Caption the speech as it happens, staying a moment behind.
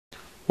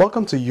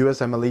Welcome to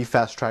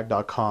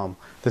USMLEFasttrack.com.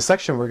 The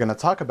section we're going to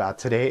talk about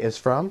today is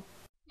from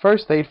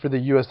First Aid for the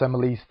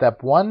USMLE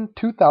Step 1,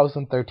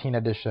 2013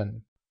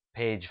 edition.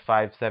 Page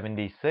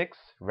 576,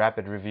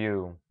 Rapid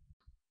Review.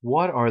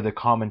 What are the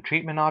common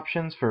treatment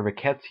options for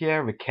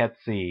Rickettsia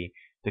Rickettsii?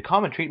 The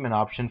common treatment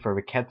option for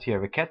Rickettsia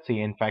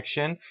Rickettsii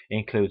infection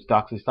includes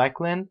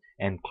doxycycline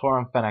and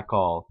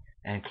chloramphenicol,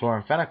 and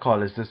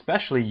chloramphenicol is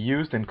especially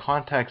used in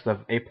context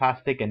of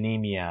aplastic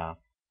anemia.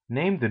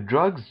 Name the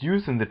drugs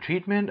used in the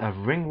treatment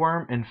of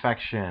ringworm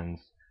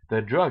infections.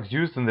 The drugs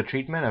used in the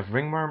treatment of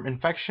ringworm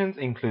infections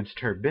includes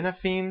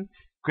terbinafine,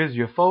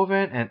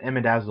 griseofovin, and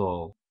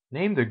imidazole.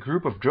 Name the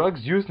group of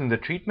drugs used in the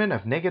treatment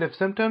of negative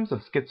symptoms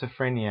of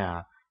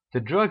schizophrenia.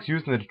 The drugs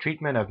used in the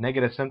treatment of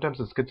negative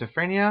symptoms of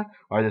schizophrenia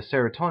are the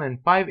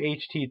serotonin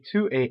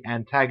 5-HT2A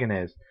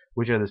antagonists,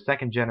 which are the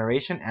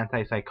second-generation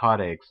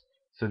antipsychotics.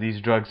 So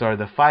these drugs are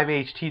the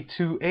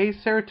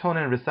 5-HT2A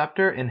serotonin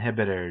receptor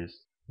inhibitors.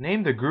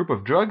 Name the group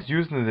of drugs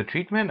used in the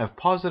treatment of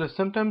positive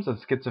symptoms of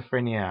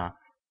schizophrenia.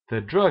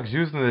 The drugs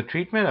used in the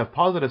treatment of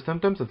positive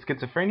symptoms of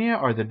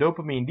schizophrenia are the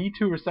dopamine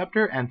D2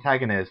 receptor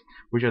antagonists,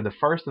 which are the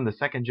first and the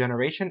second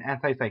generation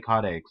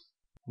antipsychotics.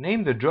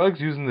 Name the drugs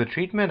used in the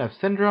treatment of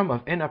syndrome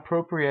of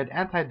inappropriate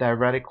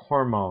antidiuretic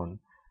hormone.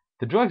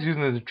 The drugs used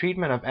in the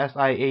treatment of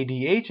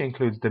SIADH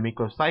includes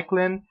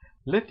demeclocycline,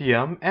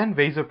 lithium, and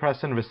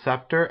vasopressin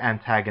receptor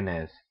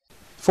antagonists.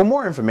 For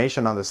more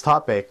information on this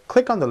topic,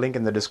 click on the link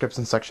in the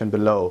description section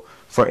below.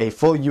 For a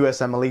full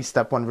USMLE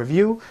Step 1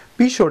 review,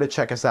 be sure to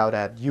check us out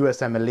at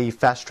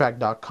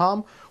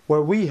USMLEFasttrack.com,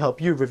 where we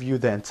help you review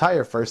the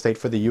entire first aid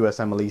for the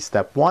USMLE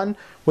Step 1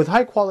 with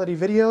high quality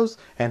videos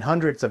and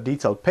hundreds of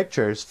detailed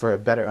pictures for a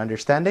better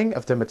understanding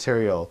of the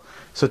material.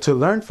 So to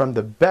learn from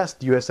the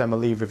best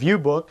USMLE review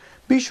book,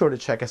 be sure to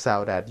check us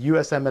out at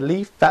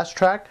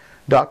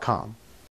USMLEFasttrack.com.